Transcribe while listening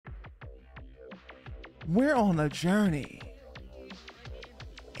We're on a journey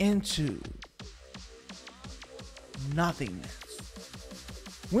into nothingness.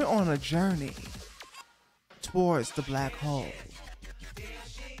 We're on a journey towards the black hole.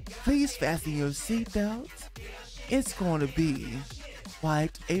 Please fasten your seatbelts. It's going to be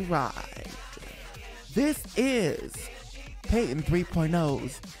quite a ride. This is Peyton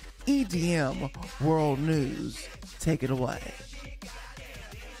 3.0's EDM World News. Take it away.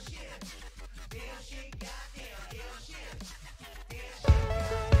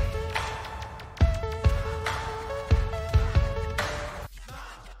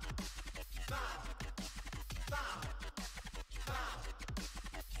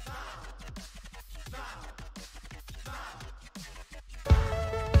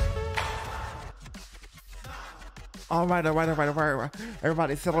 All right.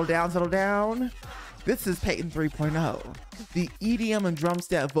 Everybody settle down. This is Peyton 3.0, the EDM and drum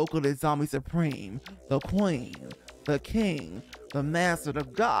set vocalist Zombie Supreme, the queen, the king, the master, the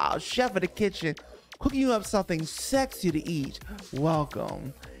god, chef of the kitchen, cooking you up something sexy to eat.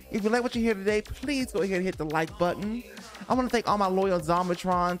 Welcome. If you like what you hear today, please go ahead and hit the like button. I want to thank all my loyal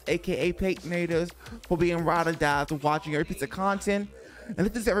Zombitrons, aka Peytonators, for being ride or die to watching every piece of content. And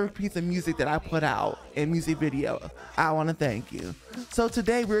this is every piece of music that I put out in music video. I want to thank you. So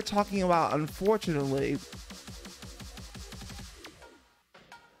today we're talking about, unfortunately,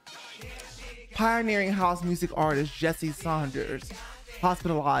 pioneering house music artist Jesse Saunders,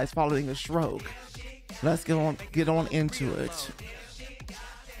 hospitalized following a stroke. Let's get on into it.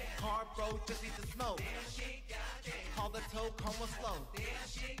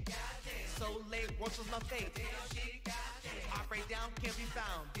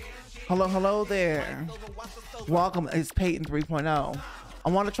 Hello there. Welcome. It's Peyton 3.0. I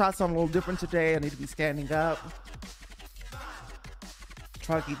want to try something a little different today. I need to be standing up.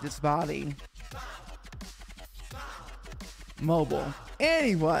 Try to keep this body mobile.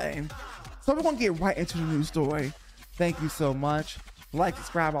 Anyway, so we're going to get right into the news story. Thank you so much. Like,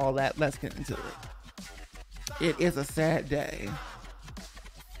 subscribe, all that. Let's get into it. It is a sad day.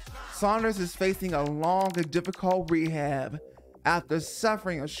 Saunders is facing a long and difficult rehab after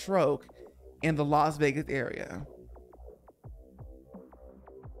suffering a stroke in the Las Vegas area.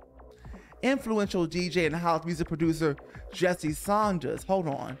 Influential DJ and house music producer Jesse Saunders, hold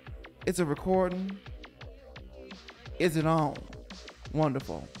on, it's a recording? Is it on?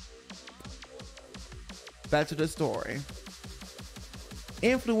 Wonderful. Back to the story.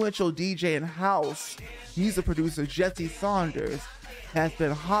 Influential DJ and house music producer Jesse Saunders has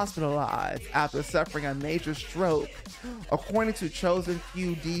been hospitalized after suffering a major stroke, according to Chosen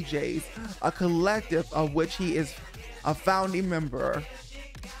Few DJs, a collective of which he is a founding member.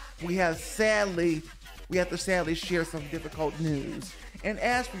 We have to sadly share some difficult news and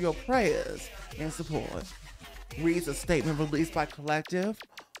ask for your prayers and support. Reads a statement released by Collective.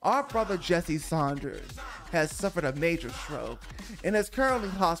 Our brother Jesse Saunders has suffered a major stroke and is currently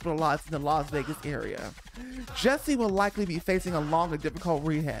hospitalized in the Las Vegas area. Jesse will likely be facing a long and difficult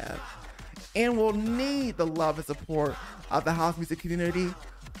rehab and will need the love and support of the house music community,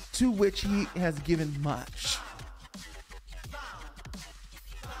 to which he has given much.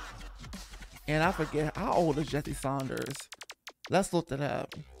 And I forget, how old is Jesse Saunders? Let's look that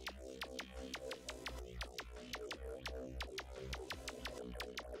up.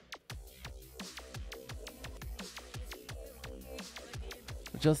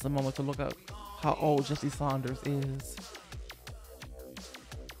 Just a moment to look up how old Jesse Saunders is.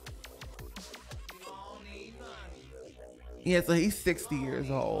 Yeah, so he's 60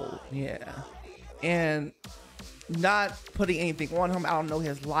 years old. Yeah. And not putting anything on him. I don't know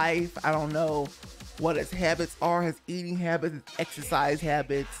his life. I don't know what his habits are, his eating habits, his exercise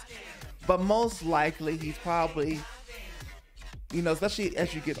habits. But most likely he's probably, you know, especially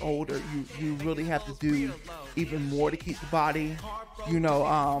as you get older, you really have to do even more to keep the body, you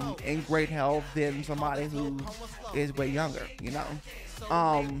know, in great health than somebody who is way younger, you know.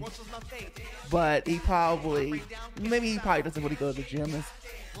 But maybe he probably doesn't really go to the gym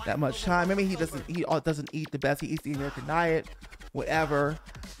that much time. Maybe he doesn't eat the best. He eats the American diet, whatever.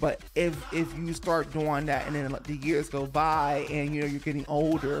 But if you start doing that and then the years go by and you know you're getting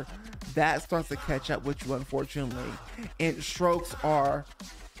older, that starts to catch up with you, unfortunately. And strokes are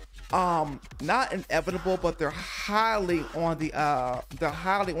not inevitable, but they're highly on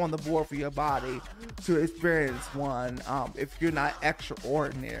the board for your body to experience one, if you're not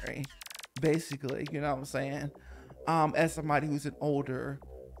extraordinary, basically, you know what I'm saying, as somebody who's an older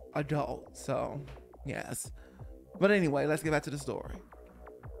adult. So yes, but anyway, let's get back to the story.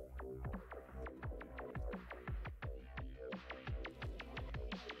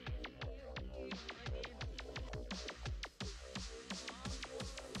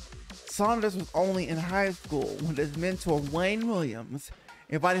 Saunders was only in high school when his mentor Wayne Williams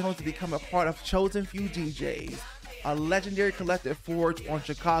invited him to become a part of Chosen Few DJs, a legendary collective forged on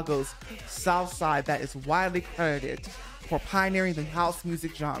Chicago's South Side that is widely credited for pioneering the house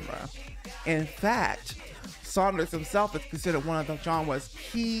music genre. In fact, Saunders himself is considered one of the genre's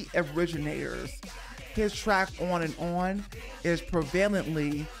key originators. His track On and On is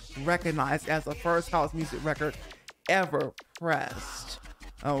prevalently recognized as the first house music record ever pressed.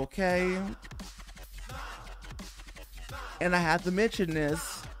 Okay? And I have to mention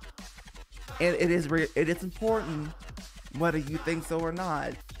this, and it is important, whether you think so or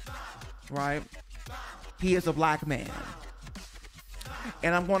not, right? He is a black man.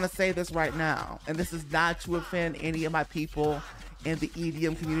 And I'm going to say this right now, and this is not to offend any of my people in the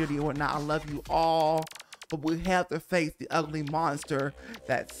EDM community or whatnot. I love you all, but we have to face the ugly monster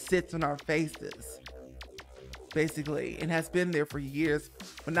that sits on our faces, basically, and has been there for years.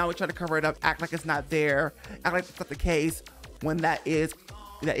 But now we try to cover it up, act like it's not there, act like it's not the case, when that is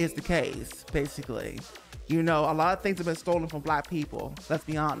the case, basically. You know, a lot of things have been stolen from black people, let's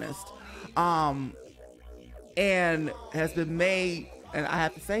be honest, and has been made, and I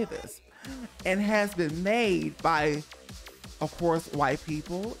have to say this, and has been made by, of course, white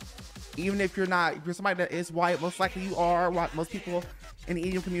people. Even if you're not, if you're somebody that is white, most likely you are. Most people in the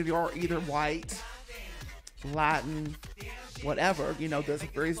EDM community are either white, Latin, whatever. You know, there's a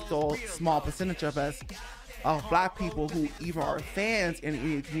very still small percentage of us, of black people, who even are fans in the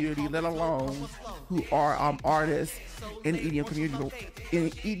EDM community, let alone who are artists in the EDM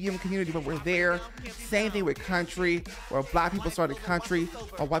community. But we're there. Same thing with country, where black people started country,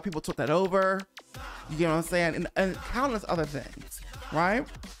 or white people took that over. You know what I'm saying? And countless other things, right?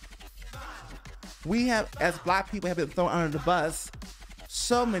 We have, as black people, have been thrown under the bus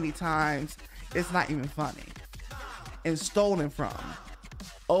so many times, it's not even funny. And stolen from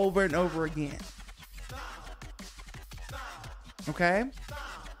over and over again. Okay?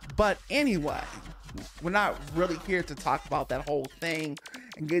 But anyway, we're not really here to talk about that whole thing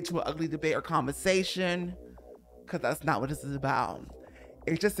and get into an ugly debate or conversation, because that's not what this is about.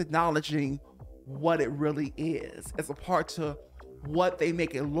 It's just acknowledging what it really is as a part to what they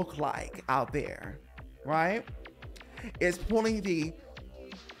make it look like out there, right? It's pulling the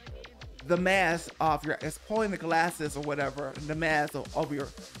mask off your, it's pulling the glasses or whatever, the mask of your,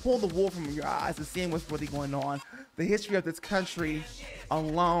 pull the wool from your eyes and seeing what's really going on. The history of this country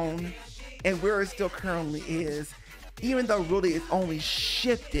alone, and where it still currently is, even though really it's only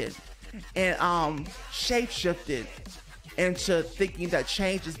shifted and shape-shifted into thinking that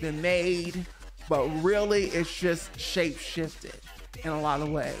change has been made, but really it's just shape-shifted in a lot of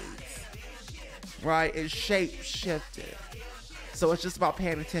ways, right? It's shape-shifted. So it's just about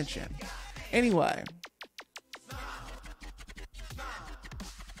paying attention. Anyway.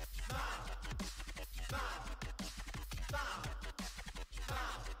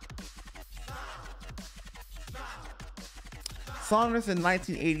 Saunders in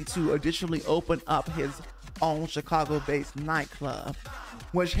 1982 additionally opened up his own Chicago-based nightclub,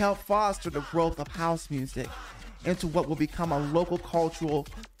 which helped foster the growth of house music into what will become a local cultural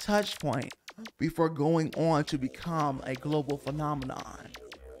touchpoint before going on to become a global phenomenon.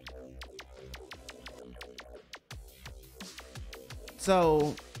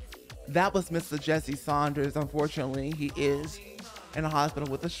 So that was Mr. Jesse Saunders. Unfortunately, he is in a hospital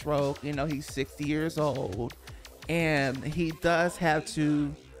with a stroke. You know, he's 60 years old, and he does have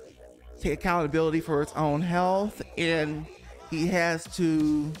to take accountability for his own health, and he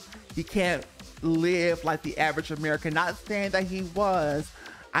can't live like the average American. Not saying that he was.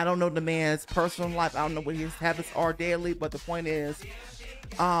 I don't know the man's personal life. I don't know what his habits are daily, but the point is,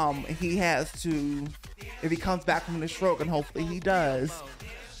 he has to, if he comes back from the stroke, and hopefully he does,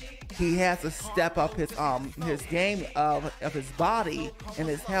 he has to step up his game of his body and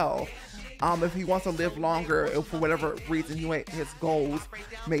his health. If he wants to live longer, if for whatever reason his goals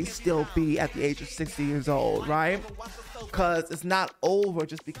may still be at the age of 60 years old, right? Because it's not over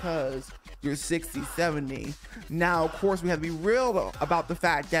just because you're 60, 70. Now, of course, we have to be real about the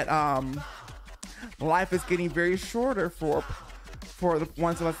fact that life is getting very shorter for the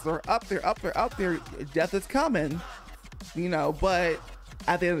ones of us that are up there. Death is coming, you know, but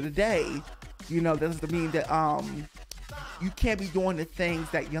at the end of the day, you know, that doesn't mean that you can't be doing the things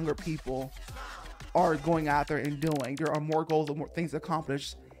that younger people are going out there and doing. There are more goals and more things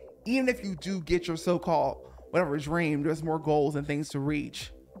accomplished. Even if you do get your so-called whatever dream, there's more goals and things to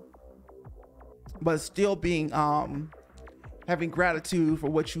reach. But still being having gratitude for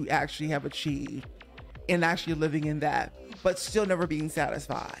what you actually have achieved and actually living in that, but still never being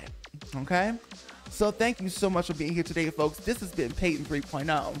satisfied. Okay? So thank you so much for being here today, folks. This has been Peyton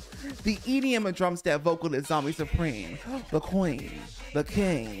 3.0, the EDM and drum step vocalist Zombie Supreme, the queen, the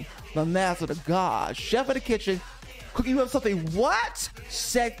king, the master, the god, chef of the kitchen, cooking you up something what?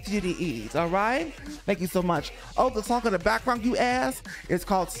 Sexy to eat, all right? Thank you so much. Oh, the song in the background you asked, it's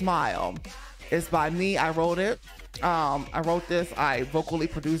called Smile. It's by me, I wrote it. I wrote this, I vocally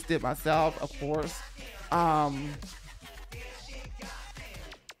produced it myself, of course.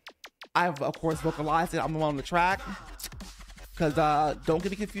 I've, of course, vocalized it. I'm on the track. Because don't get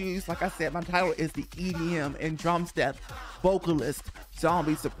me confused. Like I said, my title is the EDM and drum step vocalist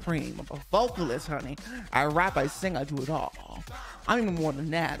Zombie Supreme. I'm a vocalist, honey. I rap, I sing, I do it all. I'm even more than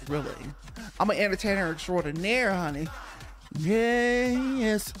that, really. I'm an entertainer extraordinaire, honey.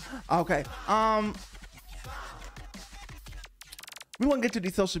 Yes. Okay. We want to get to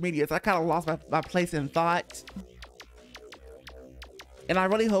these social medias. I kind of lost my place in thought. And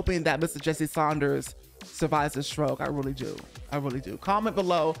I'm really hoping that Mr. Jesse Saunders survives the stroke. I really do. I really do. Comment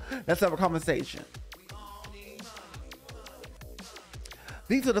below. Let's have a conversation.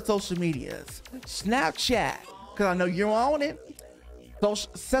 These are the social medias. Snapchat, because I know you're on it.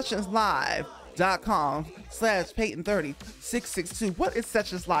 Sessionslive.com/Peyton30662. What is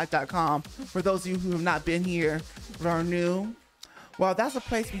sessionslive.com? For those of you who have not been here but are new, well, that's a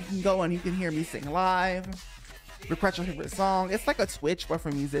place where you can go and you can hear me sing live. Request your favorite song. It's like a Twitch, but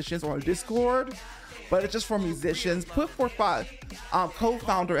for musicians, or a Discord, but it's just for musicians. Put forth by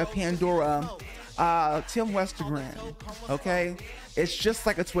co-founder of Pandora, Tim Westergren. Okay, it's just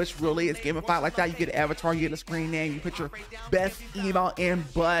like a Twitch, really. It's gamified like that. You get an avatar, you get a screen name, you put your best email in,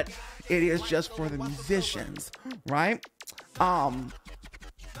 but it is just for the musicians, right? And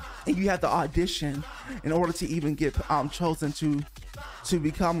you have to audition in order to even get chosen to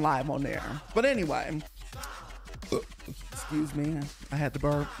become live on there. But anyway. Excuse me, I had to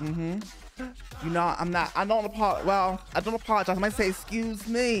burp. You know, I don't apologize. I might say excuse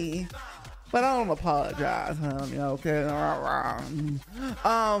me, but I don't apologize, honey, okay?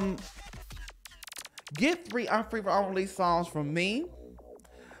 Get 3 unfree unreleased songs from me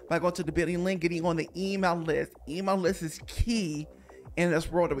by going to the bidding link, getting on the email list. Email list is key in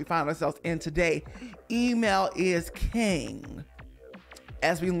this world that we find ourselves in today. Email is king,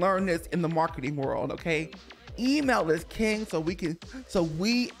 as we learn this in the marketing world, okay? Email is king, so we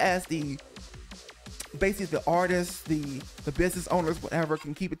as the basically the artists, the business owners, whatever,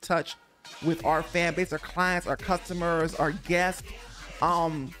 can keep in touch with our fan base, our clients, our customers, our guests,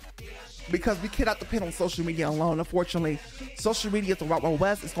 because we cannot depend on social media alone. Unfortunately, social media is the Wild Wild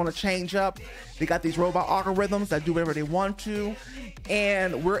West. It's going to change up. They got these robot algorithms that do whatever they want to,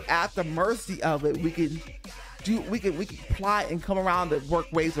 and we're at the mercy of it. We can plot and come around and work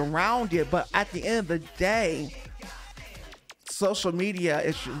ways around it, but at the end of the day, social media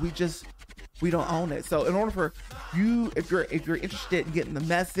is we don't own it. So in order for you, if you're interested in getting the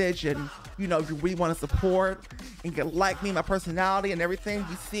message, and you know, if you really want to support and get like me, my personality and everything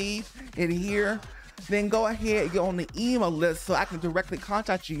you see and hear, then go ahead and get on the email list so I can directly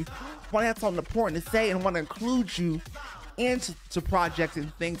contact you when I have something important to say and want to include you into projects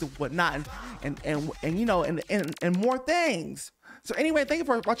and things and whatnot, and you know, and more things. So anyway, thank you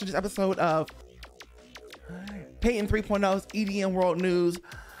for watching this episode of Peyton 3.0's EDM World News.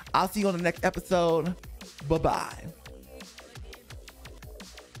 I'll see you on the next episode. Bye-bye.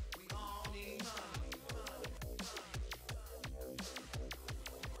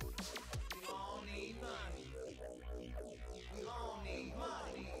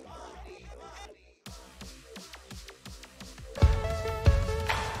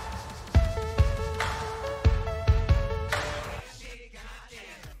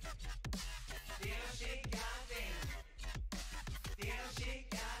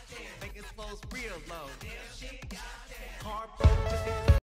 Real low. Car